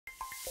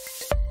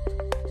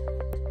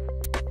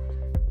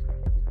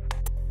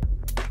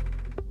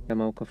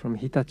Yamaoka from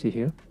Hitachi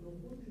here.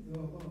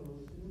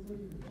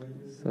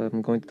 So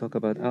I'm going to talk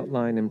about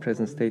outline and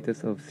present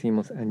status of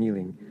CMOS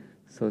annealing.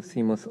 So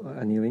CMOS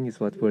annealing is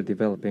what we're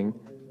developing.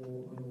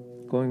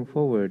 Going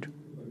forward,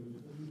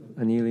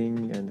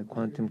 annealing and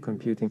quantum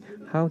computing,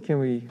 how can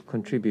we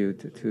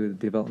contribute to the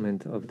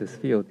development of this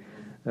field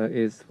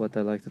is what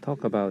I'd like to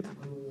talk about.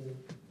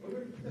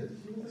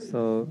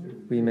 So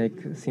we make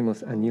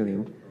CMOS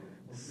annealing.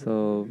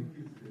 So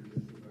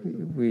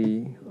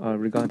we are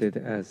regarded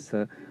as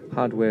a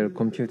hardware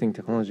computing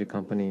technology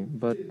company,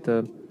 but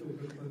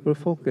we're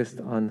focused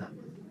on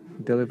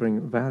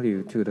delivering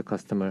value to the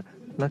customer,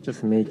 not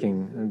just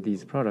making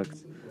these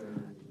products.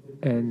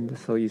 And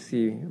so you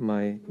see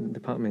my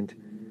department,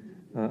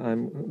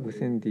 I'm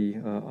within the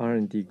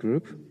R&D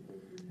group,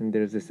 and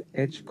there's this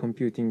edge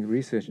computing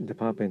research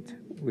department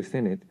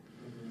within it,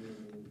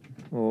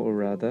 or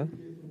rather,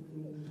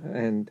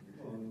 and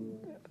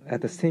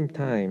at the same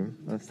time,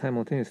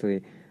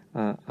 simultaneously,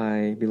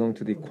 I belong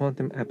to the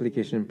Quantum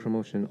Application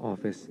Promotion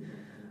Office.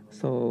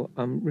 So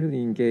I'm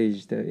really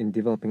engaged in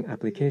developing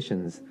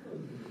applications.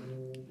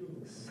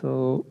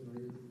 So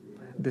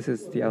this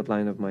is the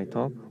outline of my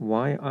talk.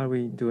 Why are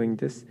we doing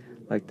this?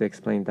 I'd like to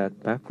explain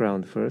that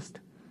background first.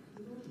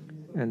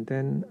 And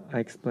then I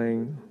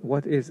explain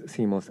what is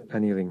CMOS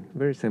annealing,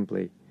 very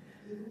simply.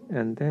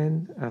 And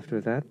then after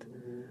that,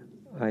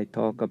 I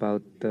talk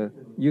about the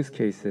use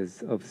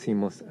cases of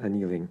CMOS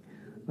annealing,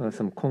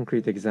 some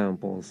concrete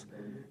examples.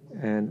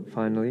 And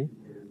finally,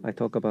 I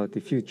talk about the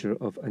future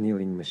of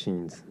annealing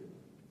machines.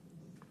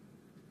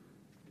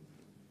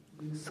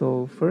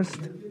 So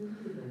first,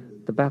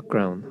 the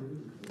background,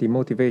 the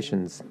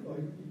motivations.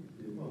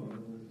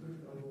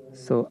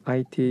 So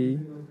IT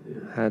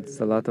has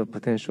a lot of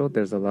potential,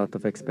 there's a lot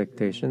of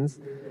expectations,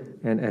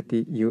 and at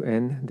the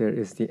UN there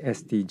is the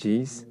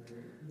SDGs,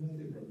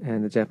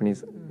 and the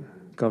Japanese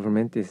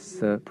government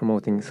is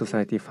promoting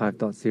Society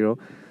 5.0,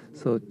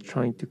 so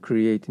trying to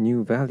create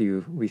new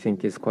value we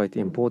think is quite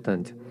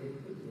important.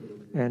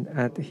 And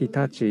at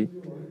Hitachi,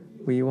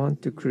 we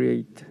want to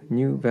create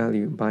new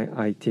value by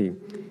IT,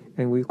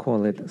 and we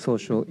call it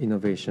social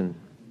innovation.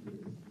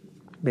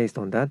 Based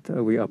on that,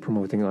 we are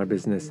promoting our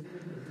business.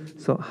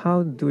 So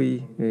how do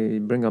we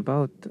bring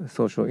about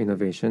social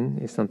innovation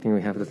is something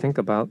we have to think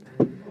about.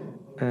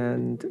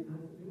 And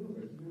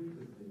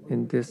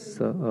in this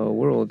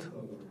world,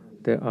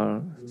 there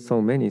are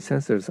so many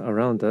sensors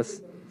around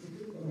us,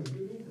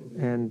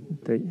 and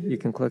you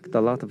can collect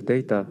a lot of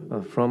data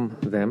from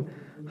them.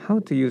 How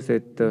to use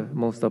it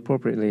most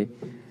appropriately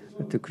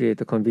to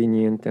create a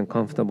convenient and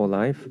comfortable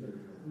life,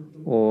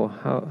 or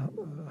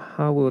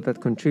how will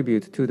that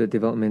contribute to the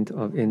development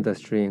of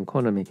industry and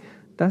economy?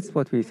 That's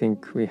what we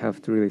think we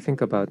have to really think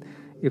about.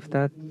 If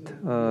that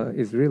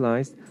is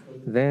realized,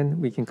 then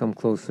we can come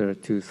closer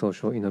to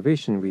social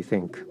innovation, we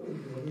think.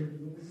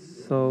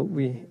 So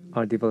we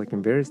are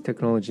developing various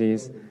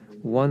technologies.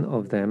 One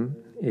of them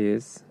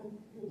is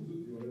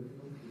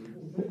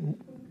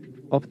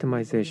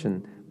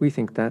optimization. We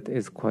think that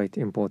is quite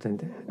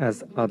important,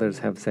 as others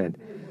have said.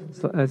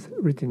 So as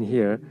written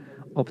here,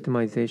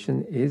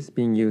 optimization is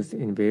being used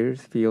in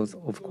various fields,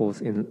 of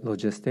course, in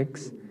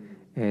logistics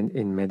and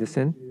in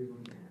medicine,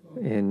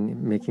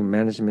 in making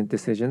management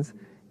decisions.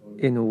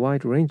 In a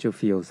wide range of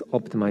fields,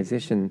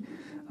 optimization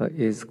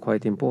is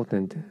quite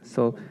important.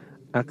 So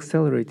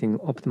accelerating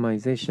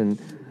optimization,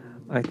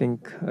 I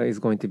think, is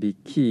going to be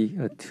key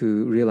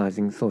to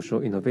realizing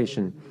social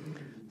innovation.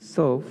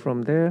 So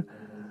from there,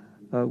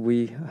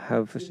 we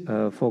have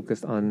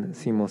focused on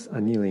CMOS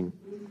annealing.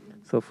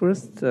 So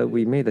first,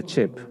 we made a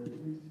chip,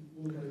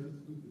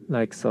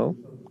 like so,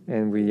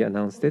 and we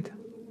announced it.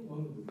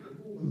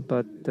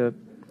 But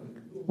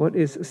what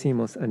is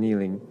CMOS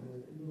annealing?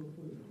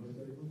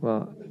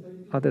 Well,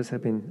 others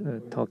have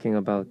been talking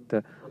about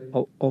the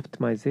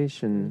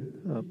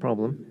optimization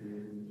problem,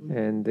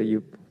 and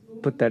you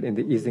put that in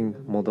the Ising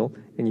model,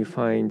 and you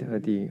find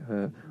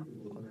the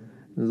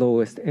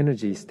lowest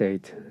energy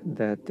state,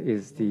 that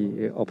is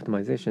the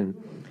optimization.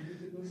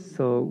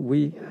 So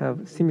we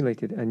have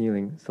simulated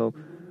annealing. So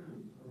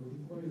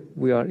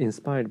we are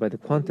inspired by the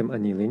quantum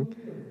annealing,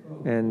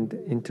 and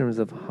in terms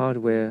of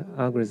hardware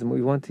algorithm,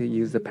 we want to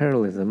use the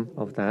parallelism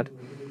of that,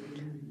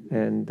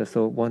 and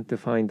so want to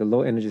find the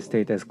low energy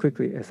state as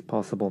quickly as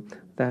possible.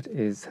 That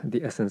is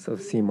the essence of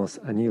CMOS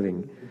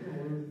annealing.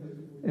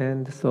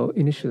 And so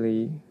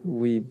initially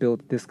we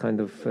built this kind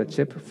of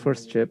chip,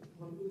 first chip.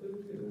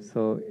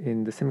 So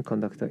in the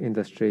semiconductor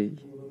industry,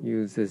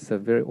 uses a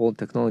very old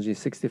technology,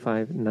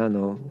 65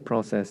 nano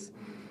process.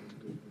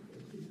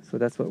 So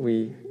that's what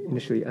we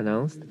initially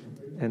announced.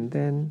 And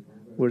then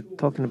we're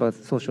talking about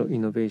social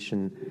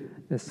innovation.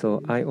 So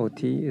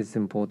IoT is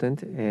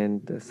important,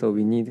 and so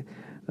we need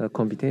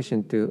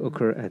computation to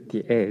occur at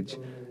the edge.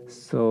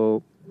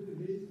 So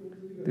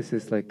this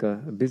is like a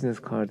business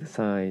card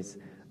size,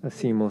 a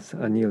CMOS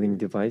annealing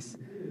device.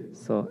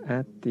 So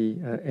at the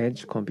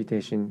edge,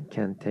 computation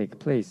can take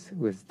place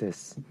with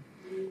this.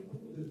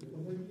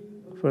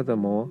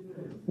 Furthermore,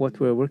 what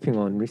we're working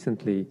on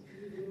recently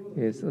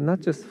is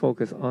not just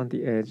focus on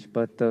the edge,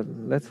 but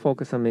let's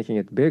focus on making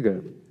it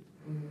bigger.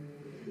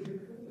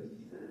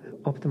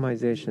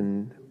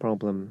 Optimization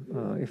problem,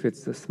 if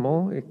it's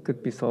small, it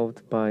could be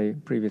solved by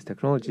previous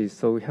technologies.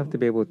 So we have to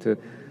be able to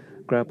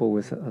grapple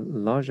with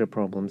larger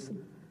problems.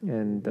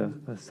 And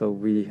so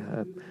we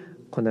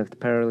connect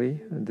parallelly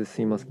the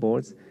CMOS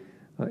boards,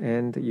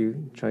 and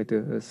you try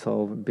to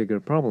solve bigger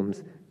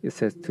problems. It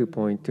says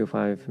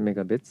 2.25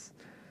 megabits.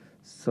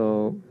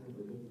 So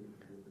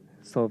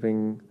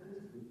solving,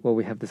 well,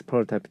 we have this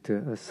prototype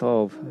to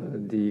solve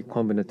the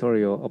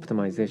combinatorial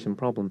optimization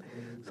problem.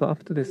 So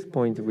up to this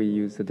point, we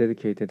use a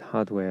dedicated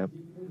hardware.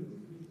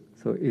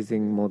 So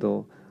Ising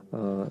model,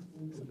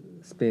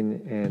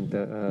 spin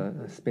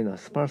and spin are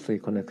sparsely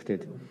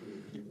connected.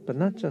 But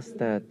not just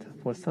that,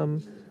 for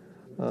some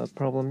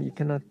problem you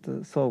cannot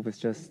solve with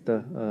just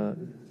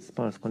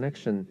sparse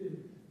connection.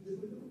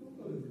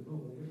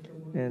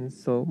 And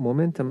so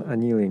momentum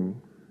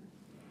annealing,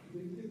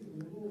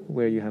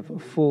 where you have a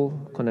full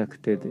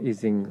connected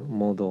Ising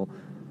model,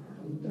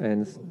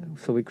 and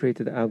so we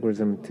created an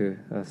algorithm to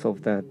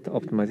solve that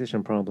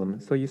optimization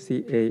problem. So you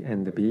see A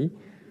and B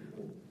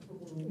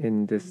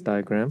in this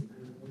diagram.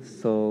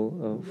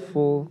 So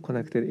full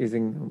connected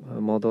Ising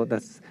model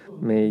that's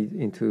made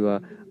into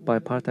a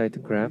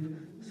bipartite graph.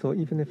 So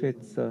even if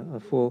it's a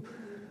full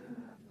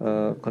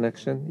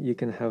connection, you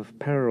can have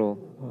parallel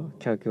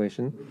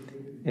calculation,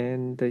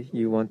 and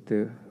you want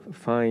to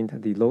find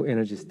the low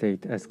energy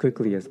state as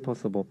quickly as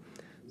possible.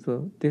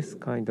 So this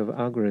kind of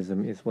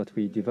algorithm is what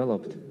we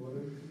developed.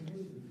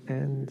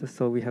 And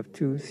so we have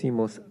two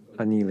CMOS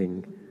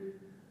annealing.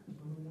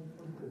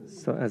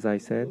 So as I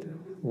said,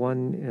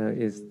 one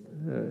is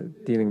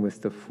dealing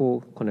with the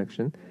full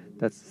connection.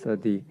 That's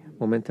the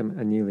momentum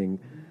annealing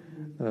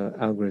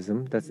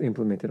algorithm that's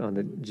implemented on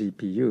the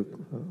GPU,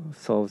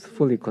 solves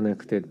fully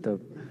connected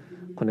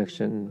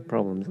connection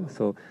problems.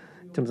 So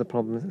in terms of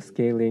problem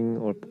scaling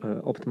or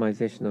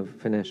optimization of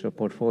financial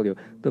portfolio,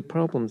 the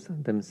problems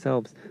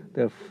themselves,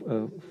 they're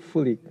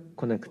fully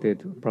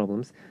connected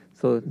problems.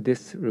 So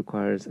this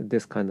requires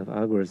this kind of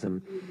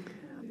algorithm.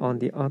 On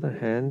the other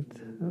hand,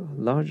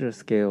 larger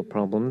scale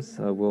problems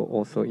will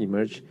also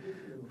emerge.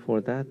 For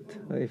that,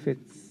 if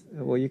it's,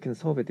 well, you can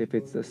solve it if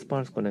it's a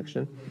sparse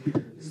connection.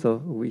 So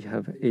we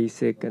have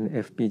ASIC and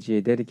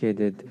FPGA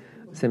dedicated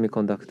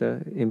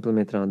semiconductor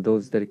implemented on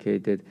those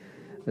dedicated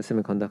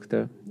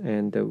semiconductor,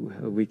 and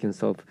we can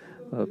solve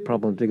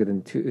problems bigger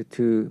than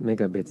 2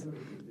 megabits.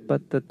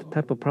 But the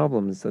type of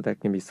problems that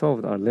can be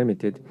solved are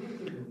limited.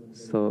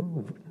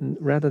 So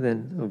rather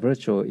than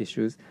virtual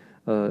issues,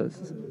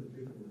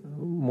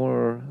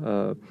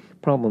 more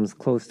problems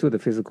close to the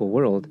physical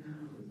world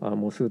are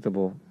more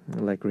suitable,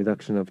 like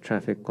reduction of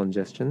traffic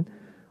congestion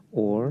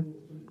or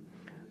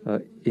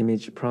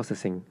image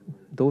processing.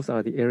 Those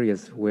are the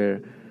areas where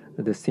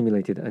the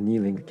simulated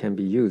annealing can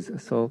be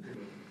used. So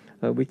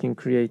we can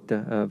create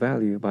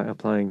value by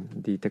applying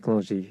the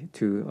technology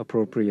to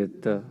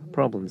appropriate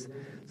problems.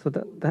 So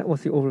that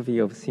was the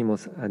overview of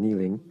CMOS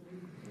annealing.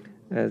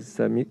 As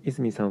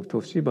Izumi-san of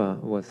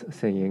Toshiba was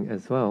saying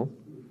as well,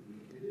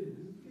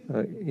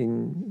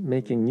 in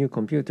making new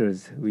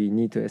computers, we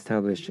need to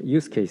establish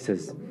use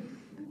cases.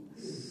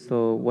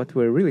 So what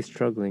we're really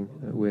struggling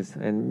with,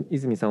 and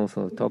Izumi-san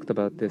also talked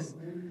about this,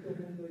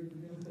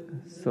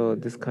 so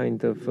this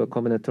kind of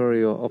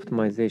combinatorial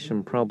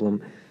optimization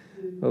problem,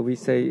 we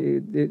say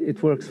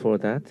it works for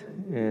that,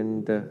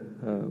 and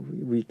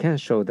we can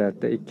show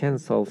that it can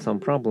solve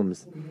some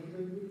problems.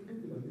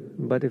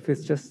 But if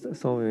it's just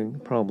solving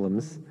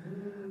problems,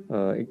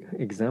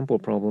 example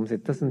problems,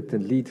 it doesn't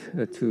lead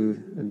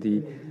to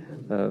the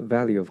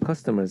value of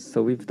customers.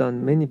 So we've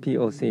done many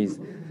POCs,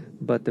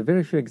 but the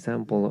very few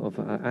example of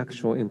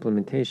actual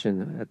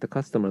implementation at the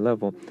customer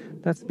level.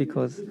 That's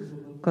because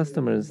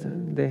customers,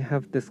 they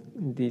have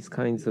these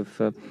kinds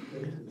of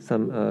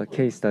some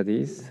case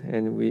studies,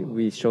 and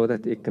we show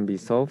that it can be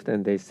solved,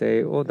 and they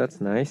say, oh, that's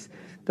nice.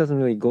 It doesn't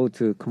really go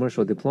to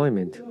commercial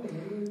deployment.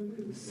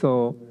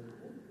 So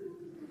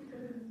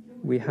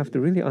we have to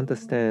really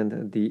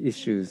understand the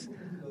issues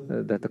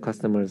that the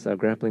customers are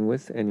grappling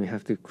with, and we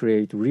have to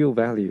create real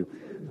value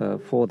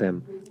for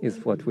them,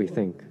 is what we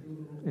think.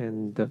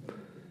 And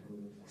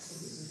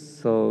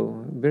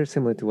so very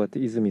similar to what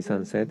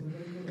Izumi-san said,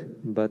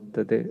 but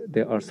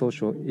there are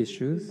social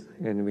issues,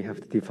 and we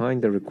have to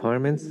define the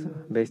requirements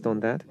based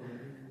on that,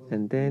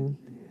 and then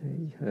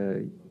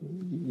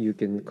you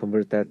can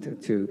convert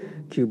that to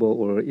QUBO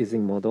or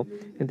Ising model,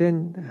 and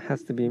then it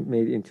has to be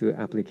made into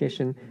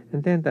application,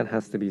 and then that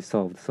has to be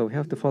solved. So we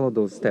have to follow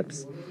those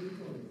steps.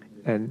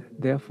 And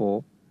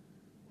therefore,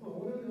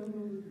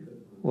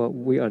 well,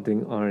 we are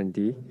doing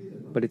R&D,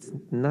 but it's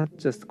not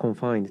just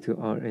confined to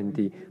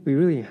R&D. We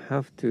really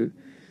have to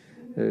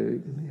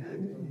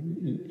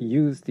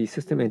use the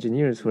system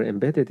engineers who are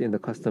embedded in the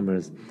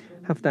customers,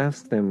 have to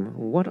ask them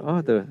what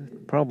are the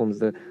problems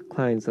the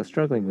clients are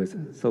struggling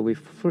with. So we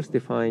first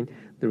define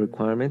the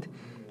requirement,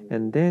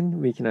 and then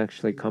we can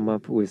actually come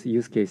up with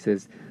use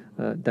cases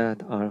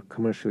that are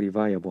commercially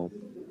viable.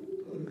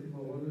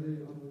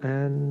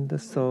 And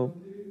so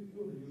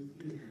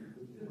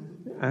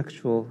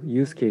actual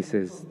use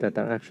cases that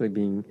are actually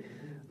being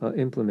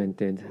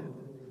implemented,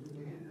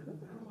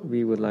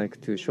 we would like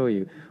to show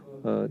you.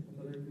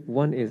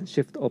 One is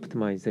shift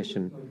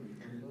optimization.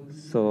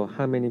 So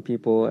how many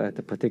people at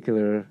the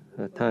particular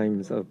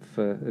times of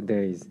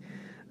days.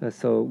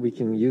 So we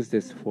can use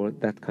this for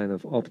that kind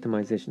of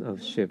optimization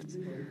of shifts.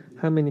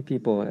 How many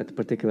people at a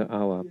particular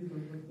hour?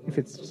 If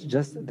it's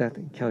just that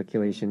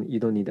calculation, you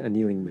don't need an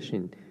annealing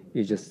machine.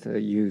 You just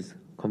use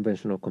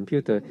conventional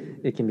computer.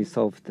 It can be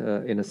solved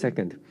in a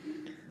second.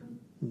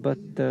 But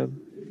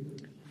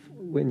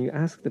when you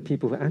ask the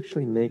people who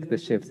actually make the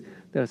shifts,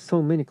 there are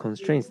so many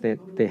constraints that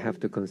they have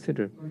to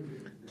consider.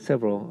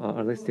 Several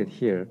are listed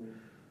here.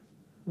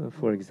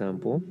 For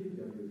example,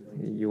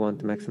 you want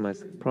to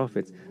maximize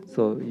profits,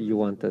 so you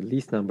want the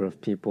least number of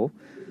people.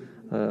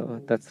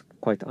 That's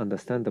quite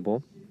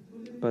understandable.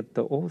 But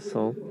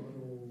also,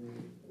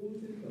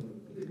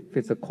 if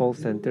it's a call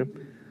center,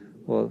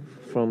 well,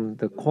 from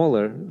the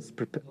caller's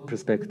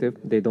perspective,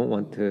 they don't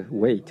want to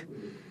wait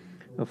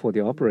for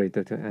the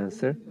operator to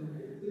answer.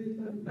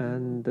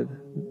 And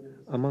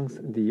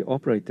amongst the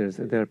operators,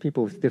 there are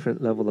people with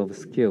different level of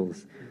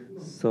skills.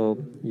 So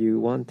you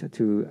want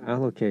to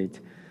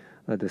allocate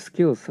the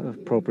skills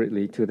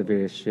appropriately to the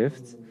various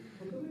shifts.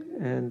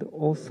 And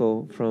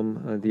also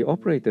from the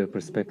operator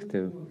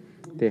perspective,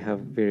 they have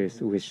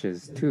various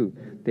wishes too.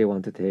 They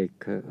want to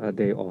take a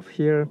day off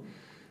here,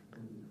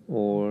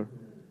 or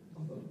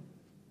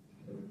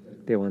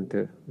they want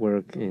to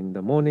work in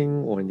the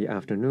morning or in the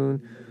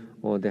afternoon,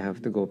 or they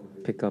have to go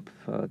pick up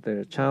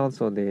their child,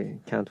 so they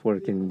can't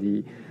work in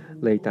the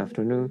late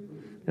afternoon.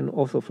 And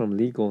also from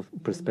legal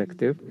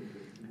perspective,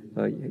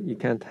 you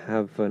can't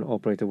have an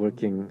operator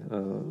working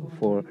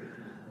for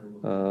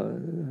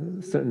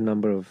a certain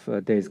number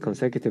of days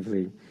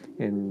consecutively,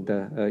 and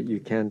you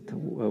can't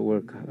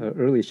work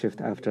early shift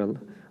after a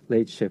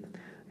late shift.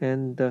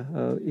 And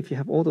if you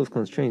have all those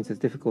constraints, it's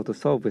difficult to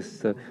solve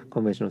with a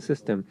conventional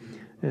system.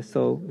 And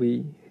so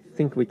we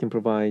think we can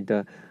provide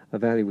a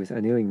value with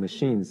annealing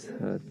machines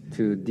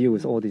to deal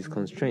with all these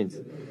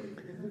constraints.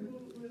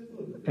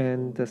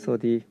 And so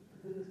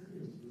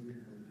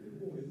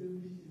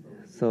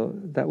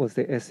that was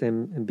the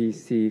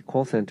SMBC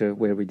call center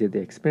where we did the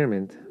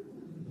experiment,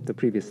 the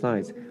previous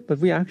slides. But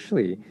we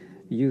actually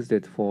used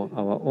it for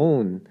our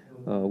own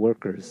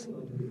workers.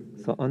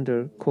 So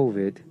under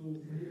COVID,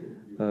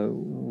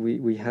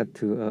 we had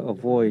to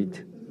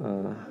avoid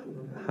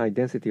high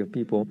density of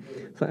people.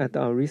 So at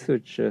our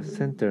research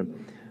center,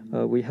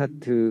 we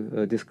had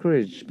to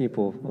discourage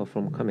people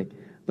from coming.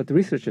 But the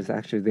researchers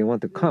actually, they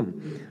want to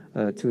come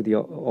to the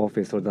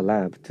office or the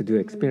lab to do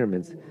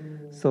experiments.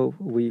 So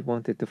we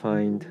wanted to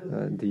find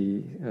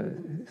the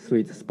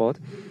sweet spot.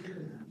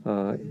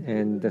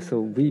 And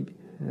so we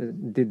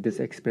did this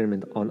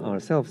experiment on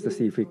ourselves to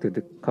see if we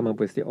could come up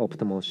with the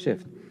optimal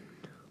shift.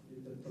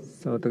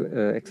 So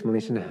the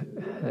explanation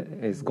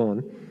is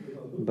gone,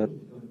 but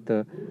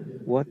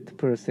what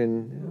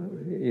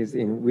person is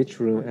in which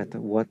room at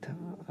what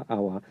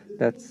hour,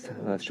 that's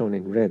shown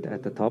in red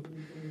at the top.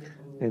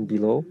 And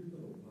below,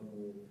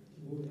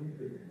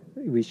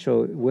 we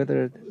show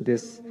whether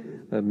this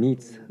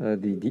meets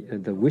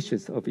the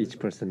wishes of each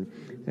person.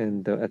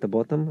 And at the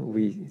bottom,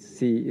 we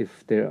see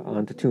if there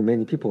aren't too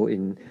many people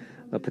in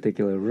a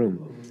particular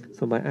room.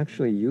 So by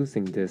actually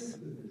using this,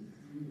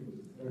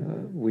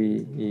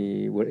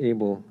 we were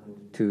able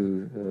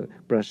to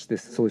brush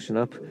this solution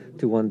up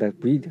to one that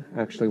we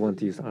actually want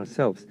to use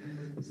ourselves.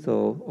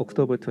 So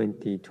October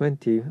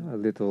 2020, a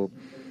little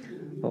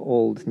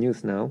old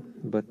news now,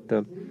 but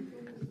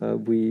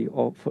we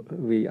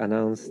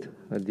announced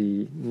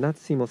the not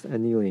CMOS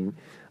annealing,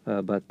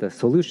 but the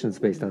solutions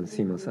based on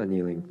CMOS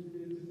annealing.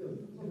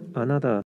 Another